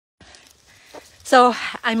So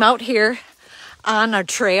I'm out here on a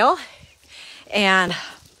trail, and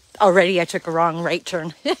already I took a wrong right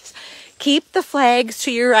turn. Keep the flags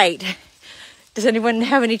to your right. Does anyone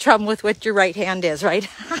have any trouble with what your right hand is, right?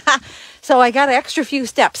 So I got an extra few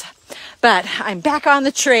steps, but I'm back on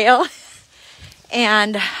the trail,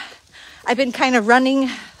 and I've been kind of running,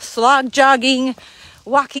 slog jogging,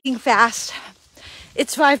 walking fast.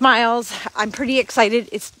 It's 5 miles. I'm pretty excited.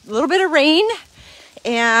 It's a little bit of rain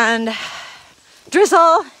and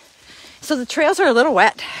drizzle, so the trails are a little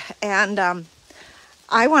wet, and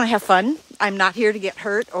I want to have fun. I'm not here to get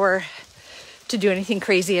hurt or to do anything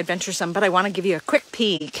crazy adventuresome, but I want to give you a quick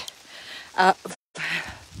peek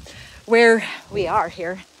where we are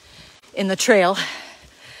here in the trail.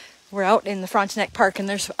 We're out in the Frontenac Park, and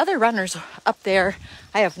there's other runners up there.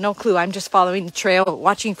 I have no clue. I'm just following the trail,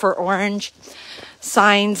 watching for orange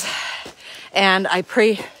signs, and I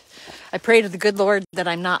pray to the good Lord that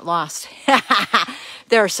I'm not lost.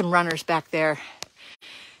 There are some runners back there,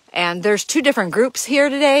 and there's 2 different groups here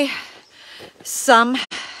today. Some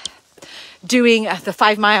doing the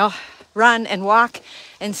 5-mile run and walk,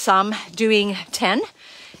 and some doing 10.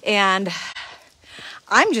 And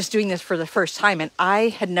I'm just doing this for the first time, and I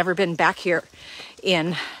had never been back here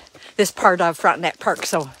in this part of Frontenac Park.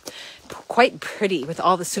 So quite pretty with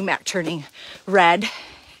all the sumac turning red.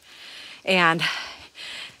 And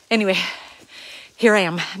anyway, here I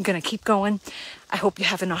am. I'm going to keep going. I hope you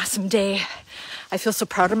have an awesome day. I feel so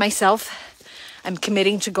proud of myself. I'm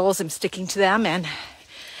committing to goals. I'm sticking to them, and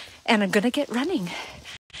I'm going to get running.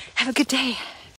 Have a good day.